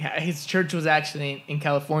everything. His church was actually in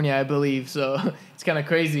California, I believe. So it's kind of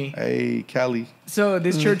crazy. Hey, Cali. So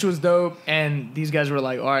this church was dope, and these guys were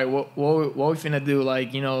like, "All right, what we finna do?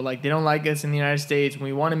 Like, they don't like us in the United States.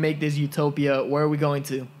 We want to make this utopia. Where are we going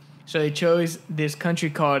to?" So they chose this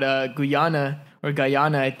country called Guyana,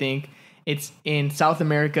 I think. It's in South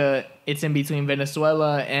America. It's in between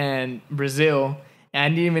Venezuela and Brazil. And I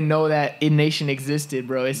didn't even know that nation existed,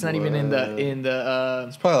 bro. It's not even in the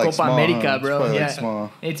it's probably like Copa America, bro. It's yeah, like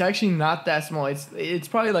small. It's actually not that small. It's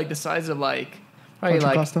probably like the size of like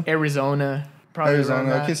Arizona. Probably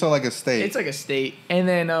Arizona. Okay, so like a state. It's like a state. And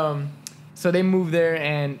then so they moved there,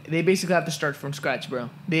 and they basically have to start from scratch, bro.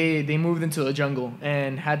 They moved into a jungle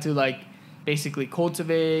and had to like basically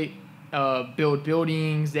cultivate, build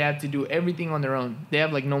buildings. They have to do everything on their own. They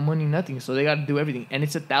have like no money, nothing, so they got to do everything. And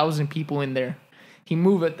it's 1,000 people in there. He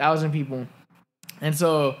moved 1,000 people, and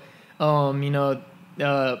so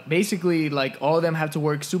basically like all of them have to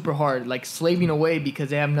work super hard, like slaving away because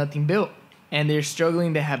they have nothing built, and they're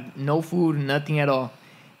struggling. They have no food, nothing at all.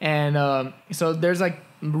 And so there's like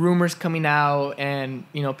rumors coming out, and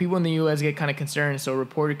people in the U.S. get kind of concerned. So a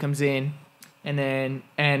reporter comes in,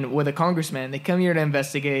 and with a congressman, they come here to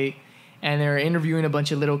investigate. And they're interviewing a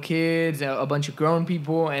bunch of little kids, a bunch of grown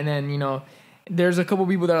people, and then, there's a couple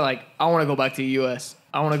people that are like, I want to go back to the U.S.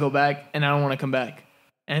 I want to go back, and I don't want to come back.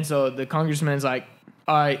 And so the congressman's like,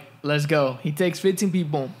 all right, let's go. He takes 15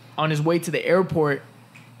 people. On his way to the airport,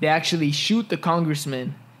 they actually shoot the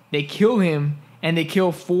congressman. They kill him, and they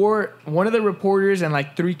kill one of the reporters and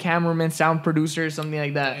like 3 cameramen, sound producers, something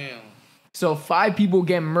like that. Damn. So 5 people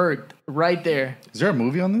get murked right there. Is there a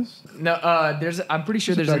movie on this? No, I'm pretty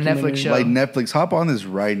sure there's a Netflix show. Like Netflix, hop on this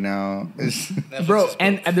right now, bro.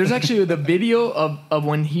 And there's actually the video of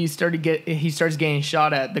when he starts getting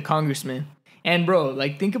shot at, the congressman. And bro,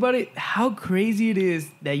 like think about it, how crazy it is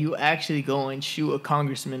that you actually go and shoot a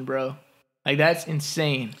congressman, bro. Like that's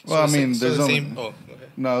insane. Well, I mean, there's only.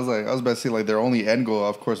 No, I was about to say like their only end goal,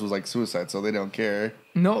 of course, was like suicide, so they don't care.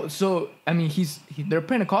 No, so I mean, they're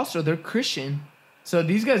Pentecostal, they're Christian, so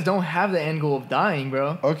these guys don't have the end goal of dying,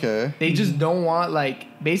 bro. Okay. They just don't want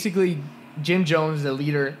basically Jim Jones, the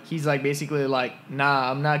leader. He's like basically like,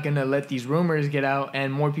 nah, I'm not gonna let these rumors get out,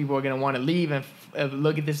 and more people are gonna want to leave and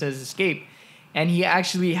look at this as escape. And he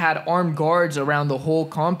actually had armed guards around the whole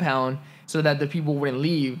compound so that the people wouldn't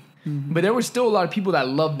leave. Mm-hmm. But there were still a lot of people that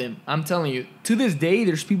loved him. I'm telling you, to this day,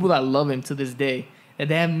 there's people that love him to this day, that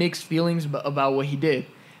they have mixed feelings about what he did.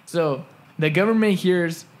 So the government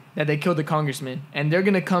hears that they killed the congressman, and they're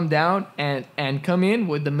going to come down and come in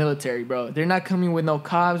with the military, bro. They're not coming with no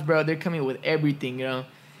cops, bro. They're coming with everything,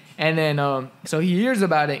 And then so he hears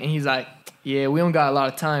about it, and he's like, yeah, we don't got a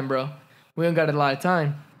lot of time, bro. We don't got a lot of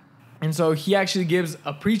time. And so he actually gives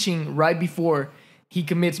a preaching right before he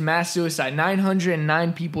commits mass suicide.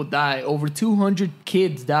 909 people died. Over 200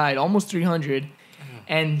 kids died. Almost 300.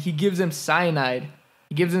 And he gives them cyanide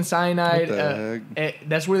He gives them cyanide.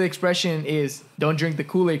 That's where the expression is, don't drink the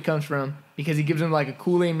Kool-Aid comes from, because he gives them like a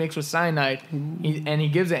Kool-Aid mixed with cyanide. And he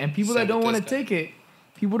gives it. And people that don't want to take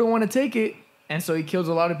it, and so he kills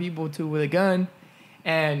a lot of people too with a gun.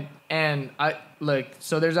 And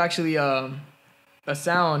so there's actually a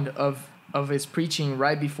sound of his preaching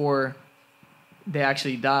right before they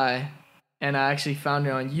actually die. And I actually found it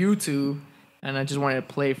on YouTube, and I just wanted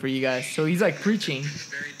to play it for you guys. So he's like preaching.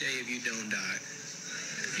 This very day, if you don't die,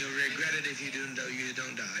 you'll regret it. If you don't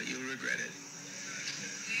die, you'll regret it.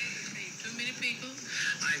 Too many people.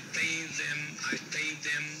 I saved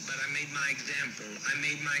them, but I made my example. I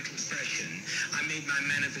made my expression. I made my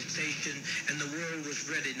manifestation, and the world was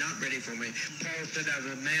not ready for me. Paul said, I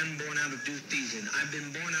was a man born out of due season. I've been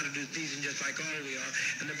born out of due season just like all we are,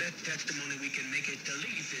 and the best testimony we can make is to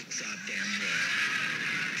leave this goddamn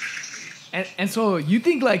world. And so you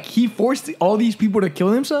think like he forced all these people to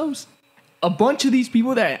kill themselves? A bunch of these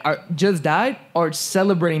people that just died are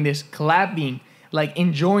celebrating this, clapping, like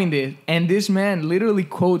enjoying this. And this man literally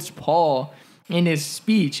quotes Paul in his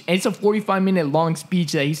speech. And it's a 45-minute long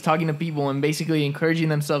speech that he's talking to people and basically encouraging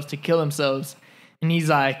themselves to kill themselves. And he's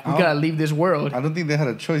like, we gotta leave this world. I don't think they had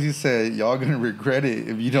a choice. He said, y'all gonna regret it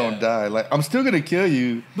if you don't die. Like, I'm still gonna kill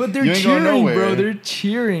you. But they're cheering, bro. They're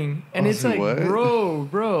cheering. And it's like, what?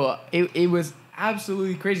 bro. It was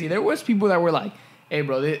absolutely crazy. There was people that were like, hey,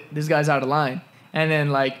 bro, this guy's out of line. And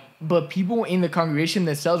then like, but people in the congregation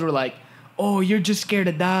themselves were like, oh, you're just scared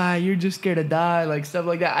to die. Like stuff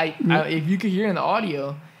like that. I if you could hear in the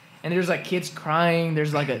audio. And there's like kids crying.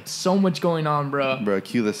 There's like so much going on, bro. Bro,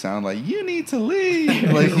 cue the sound like, you need to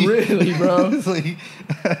leave. Like, really, bro. It's like,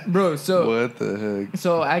 bro, so. What the heck?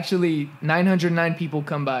 So actually, 909 people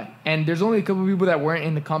come by. And there's only a couple people that weren't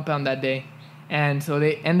in the compound that day. And so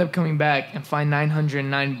they end up coming back and find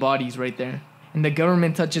 909 bodies right there. And the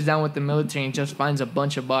government touches down with the military and just finds a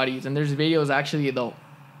bunch of bodies. And there's videos actually of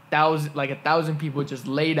 1,000 people just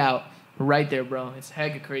laid out right there, bro. It's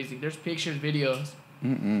hecka crazy. There's pictures, videos.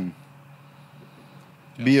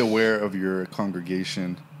 Be aware of your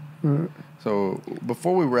congregation. So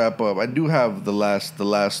before we wrap up, I do have the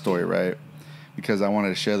last story, right? Because I wanted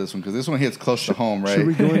to share this one because this one hits close to home, right? Should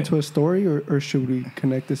we go into a story or should we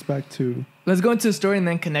connect this back to? Let's go into a story and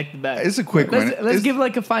then connect it back. It's a quick one. Let's give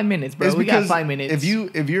like a 5 minutes, bro. We got 5 minutes.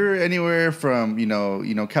 If you're anywhere from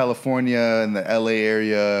California and the LA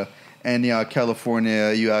area, Antioch,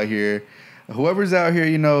 California, you out here. Whoever's out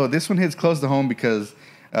here, this one hits close to home because,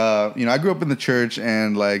 I grew up in the church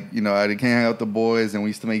and I hang out with the boys and we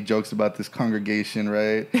used to make jokes about this congregation,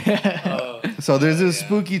 right? So there's this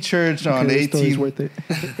spooky church on 18th. Worth it.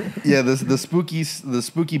 Yeah, the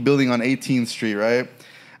spooky building on 18th Street, right?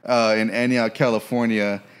 In Antioch,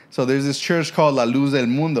 California. So there's this church called La Luz del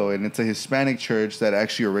Mundo, and it's a Hispanic church that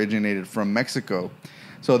actually originated from Mexico.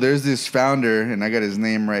 So there's this founder, and I got his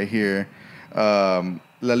name right here.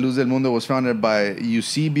 La Luz del Mundo was founded by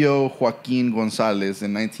Eusebio Joaquin Gonzalez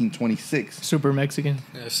in 1926. Super Mexican.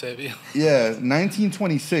 Eusebio. Yeah,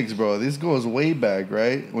 1926, bro. This goes way back,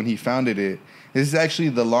 right? When he founded it. This is actually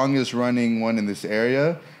the longest running one in this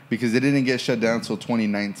area because it didn't get shut down until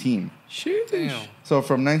 2019. Sheesh. So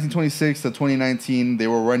from 1926 to 2019, they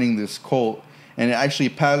were running this cult, and it actually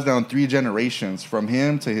passed down 3 generations from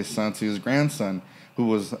him to his son to his grandson, who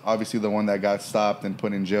was obviously the one that got stopped and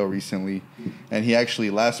put in jail recently. And he actually,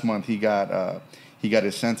 last month, he got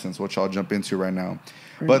his sentence, which I'll jump into right now.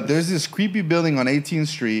 But there's this creepy building on 18th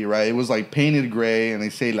Street, right? It was like painted gray, and they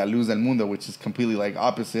say La Luz del Mundo, which is completely like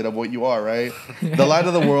opposite of what you are, right? The light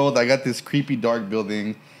of the world. I got this creepy dark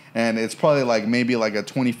building, and it's probably maybe a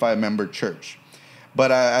 25-member church.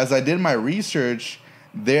 But as I did my research,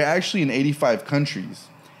 they're actually in 85 countries,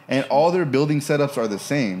 and all their building setups are the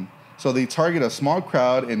same. So they target a small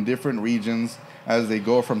crowd in different regions as they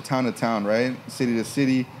go from town to town, right? City to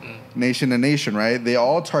city, nation to nation, right? They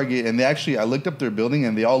all target, and I looked up their building,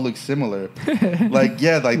 and they all look similar.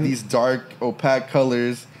 These dark, opaque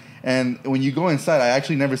colors. And when you go inside, I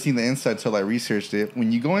actually never seen the inside till I researched it.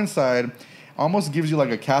 When you go inside, almost gives you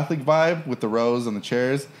a Catholic vibe with the rows and the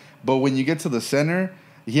chairs. But when you get to the center,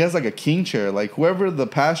 he has a king chair. Whoever the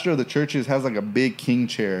pastor of the church is has a big king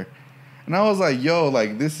chair. And I was like, yo,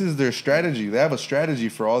 this is their strategy. They have a strategy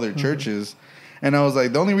for all their churches. And I was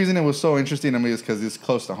like, the only reason it was so interesting to me is because it's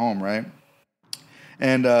close to home, right?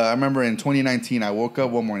 And I remember in 2019, I woke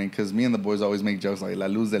up one morning because me and the boys always make jokes like, La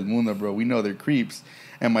Luz del Mundo, bro. We know they're creeps.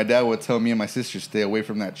 And my dad would tell me and my sister, stay away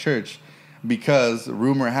from that church. Because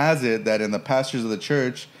rumor has it that in the pastors of the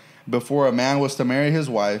church, before a man was to marry his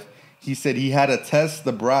wife, he said he had to test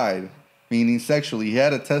the bride, meaning sexually. He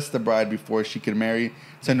had to test the bride before she could marry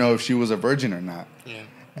to know if she was a virgin or not. Yeah.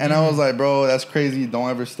 And I was like, bro, that's crazy. Don't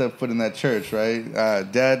ever step foot in that church, right?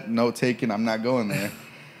 Dad, note taken. I'm not going there.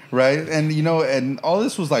 Right? And, you know, and all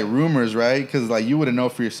this was like rumors, right? Because, like, you wouldn't know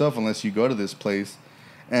for yourself unless you go to this place.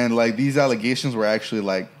 And, like, these allegations were actually,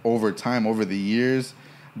 like, over time, over the years.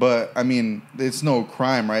 But, I mean, it's no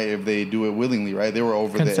crime, right, if they do it willingly, right? They were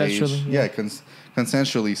over the age. Yeah,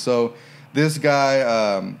 consensually. So this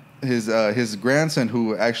guy, his grandson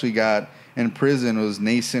who actually got in prison was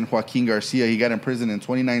Nason Joaquin Garcia. He got in prison in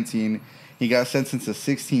 2019. He got sentenced to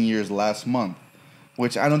 16 years last month,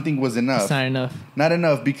 which I don't think was enough. It's not enough. Not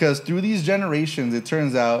enough, because through these generations, it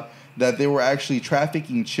turns out that they were actually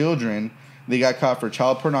trafficking children. They got caught for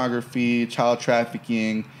child pornography, child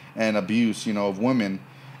trafficking, and abuse, you know, of women.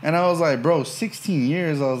 And I was like, bro, 16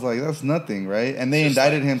 years. I was like, that's nothing, right? And they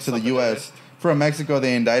indicted him to the U.S. From Mexico,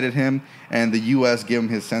 they indicted him, and the U.S. gave him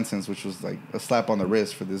his sentence, which was like a slap on the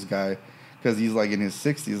wrist for this guy, because he's like in his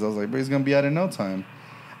 60s. I was like, bro, he's going to be out in no time.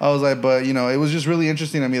 I was like, but, you know, it was just really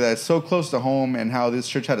interesting to me that it's so close to home, and how this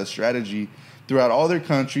church had a strategy throughout all their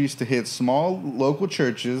countries to hit small local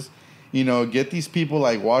churches, you know, get these people,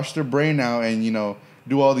 like, wash their brain out and, you know,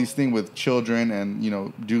 do all these things with children and, you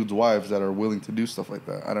know, dudes' wives that are willing to do stuff like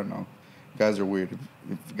that. I don't know. Guys are weird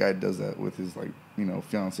if the guy does that with his, like, you know,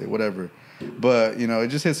 fiance, whatever. But, you know, it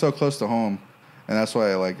just hits so close to home. And that's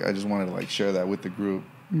why, I just wanted to, like, share that with the group.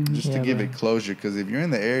 Just to give it closure. Because if you're in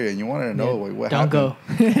the area and you want to know what happened.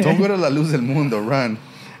 Don't go. Don't go to La Luz del Mundo. Run.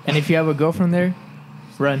 And if you have a girlfriend there,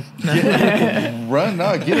 run. Run.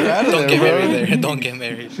 No, get her out of Don't there, get bro. married there. Don't get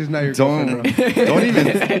married. She's not your girlfriend, bro. Don't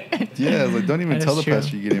even. Yeah, like, don't even tell the true.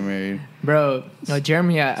 pastor you're getting married. Bro,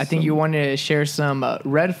 Jeremy, I think you wanted to share some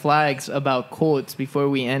red flags about cults before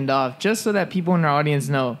we end off, just so that people in our audience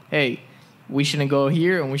know, hey, we shouldn't go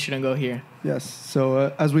here and we shouldn't go here. Yes.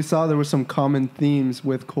 So as we saw, there were some common themes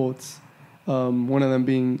with cults. One of them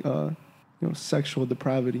being, sexual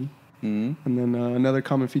depravity. And then another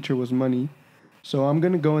common feature was money. So I'm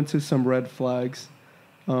going to go into some red flags.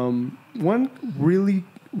 One really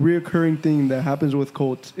reoccurring thing that happens with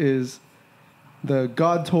cults is the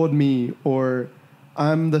God told me, or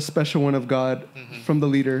I'm the special one of God from the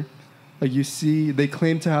leader. Like, you see, they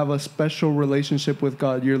claim to have a special relationship with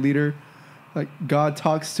God. Your leader, like, God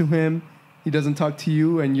talks to him. He doesn't talk to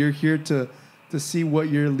you, and you're here to see what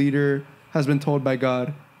your leader has been told by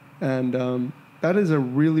God. And that is a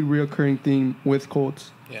really reoccurring theme with cults.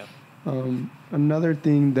 Yeah. Another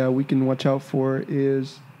thing that we can watch out for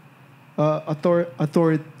is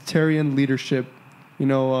authoritarian leadership.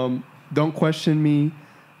 Don't question me.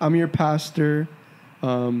 I'm your pastor.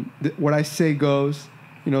 What I say goes.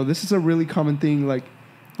 This is a really common thing. Like,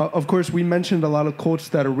 of course, we mentioned a lot of cults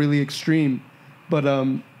that are really extreme, but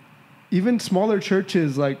even smaller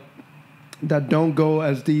churches, like, that don't go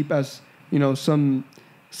as deep as some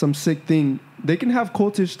sick thing, they can have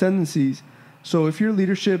cultish tendencies. So if your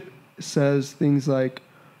leadership says things like,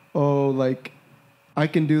 oh, like, I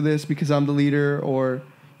can do this because I'm the leader, or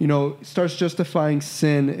starts justifying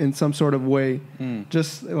sin in some sort of way,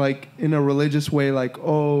 just like in a religious way, like,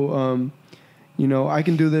 oh, I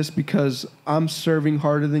can do this because I'm serving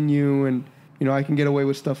harder than you, and I can get away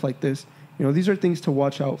with stuff like this. These are things to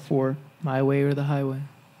watch out for. My way or the highway.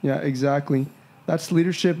 Yeah, exactly. That's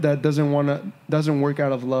leadership that doesn't work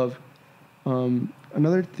out of love.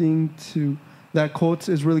 Another thing that cults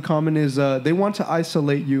is really common is they want to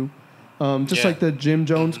isolate you, like the Jim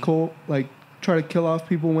Jones cult, like try to kill off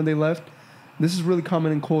people when they left. This is really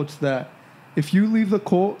common in cults that if you leave the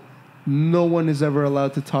cult, no one is ever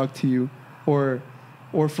allowed to talk to you, or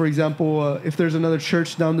for example, if there's another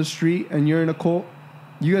church down the street and you're in a cult,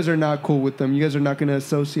 you guys are not cool with them. You guys are not going to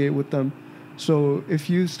associate with them. So if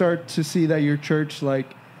you start to see that your church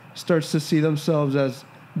starts to see themselves as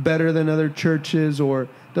better than other churches, or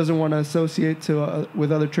doesn't want to associate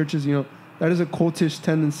with other churches, that is a cultish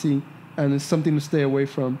tendency, and it's something to stay away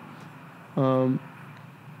from.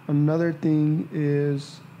 Another thing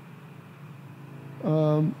is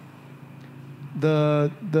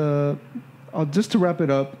just to wrap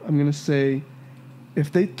it up, I'm going to say,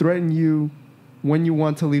 if they threaten you when you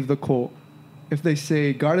want to leave the cult, if they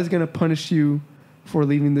say God is going to punish you for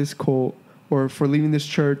leaving this cult or for leaving this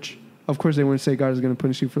church, of course they wouldn't say God is going to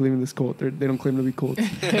punish you for leaving this cult. They don't claim to be cults.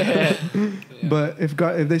 Yeah. But if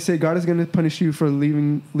they say God is going to punish you for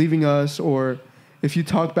leaving us, or if you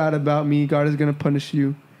talk bad about me, God is going to punish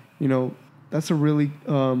you, that's a really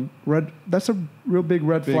real big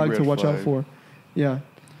red flag to watch out for. Yeah.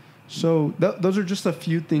 So those are just a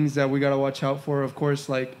few things that we got to watch out for. Of course,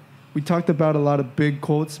 like, we talked about a lot of big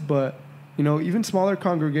cults, but even smaller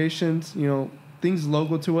congregations, things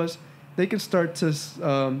local to us, they can start to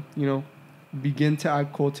begin to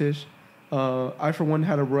act cultish. I, for one,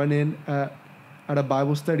 had a run-in at a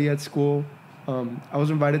Bible study at school. I was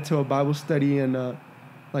invited to a Bible study, and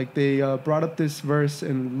they brought up this verse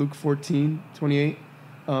in Luke 14:28.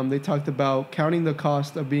 They talked about counting the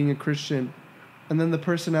cost of being a Christian. And then the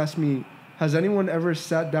person asked me, has anyone ever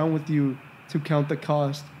sat down with you to count the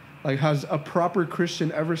cost? Like, has a proper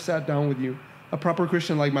Christian ever sat down with you? A proper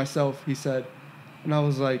Christian like myself, he said. And I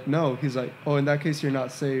was like, no. He's like, oh, in that case, you're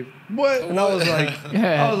not saved. What? And I was like,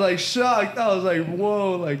 I was like shocked. I was like,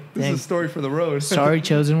 whoa, like this is a story for the road. Sorry,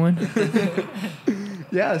 chosen one.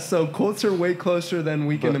 Yeah, so cults are way closer than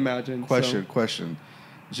we can imagine. Question.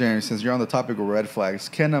 Jeremy, since you're on the topic of red flags,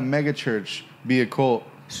 can a megachurch be a cult?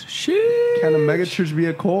 Shit. Can a megachurch be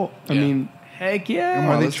a cult? I mean, heck yeah. Come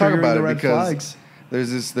on, let's talk about it because flags?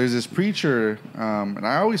 there's this preacher, and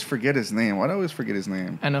I always forget his name. Why do I always forget his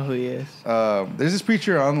name? I know who he is. There's this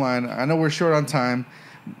preacher online. I know we're short on time.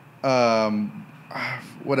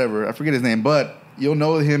 Whatever, I forget his name, but you'll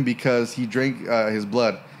know him because he drank his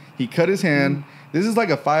blood. He cut his hand. This is like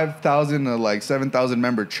a 5,000 to like 7,000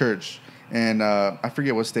 member church. And I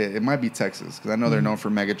forget what state. It might be Texas, because I know they're known for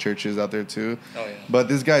mega churches out there too. Oh, yeah. But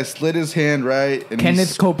this guy slit his hand, right? And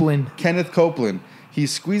Kenneth Copeland. He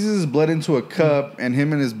squeezes his blood into a cup, and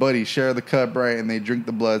him and his buddy share the cup, right? And they drink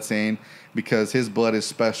the blood, saying, because his blood is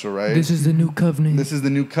special, right? This is the new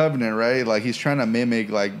covenant. Right? Like, he's trying to mimic,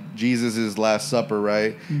 like, Jesus' Last Supper,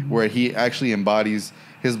 right? Where he actually embodies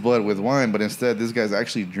his blood with wine, but instead this guy's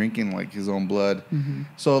actually drinking like his own blood.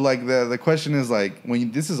 So like the question is like,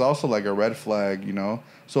 this is also like a red flag, you know?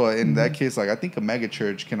 So in that case, like I think a mega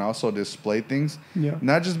church can also display things,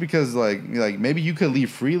 not just because like maybe you could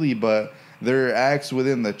leave freely, but there are acts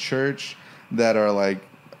within the church that are like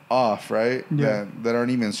off, right? That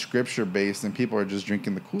aren't even scripture based, and people are just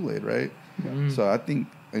drinking the Kool-Aid, right? So I think,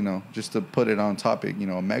 you know, just to put it on topic, you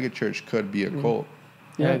know, a mega church could be a cult.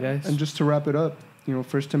 Yeah, guys. And just to wrap it up, you know,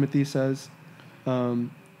 1 Timothy says,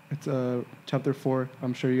 it's chapter 4.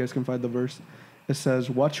 I'm sure you guys can find the verse. It says,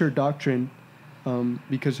 watch your doctrine,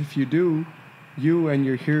 because if you do, you and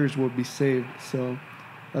your hearers will be saved. So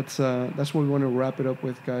that's what we want to wrap it up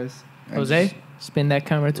with, guys. And Jose, spin that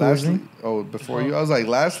camera towards me. Oh, before you, I was like,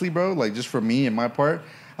 lastly, bro, like just for me and my part,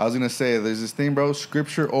 I was going to say, there's this thing, bro,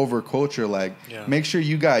 scripture over culture. Like, make sure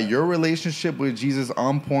you got your relationship with Jesus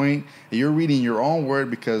on point. You're reading your own word,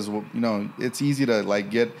 because, you know, it's easy to, like,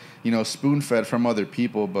 get, you know, spoon-fed from other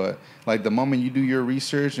people. But, like, the moment you do your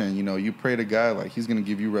research and, you know, you pray to God, like, he's going to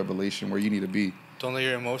give you revelation where you need to be. Don't let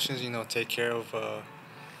your emotions, you know, take care of,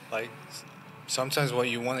 like, sometimes what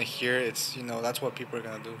you want to hear, it's, you know, that's what people are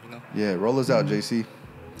going to do, you know? Yeah, roll us out, JC.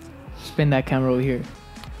 Spin that camera over here.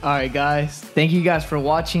 All right, guys. Thank you guys for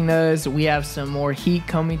watching us. We have some more heat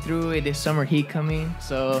coming through. It is summer heat coming.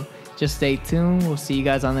 So just stay tuned. We'll see you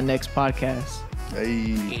guys on the next podcast.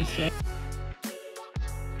 Hey.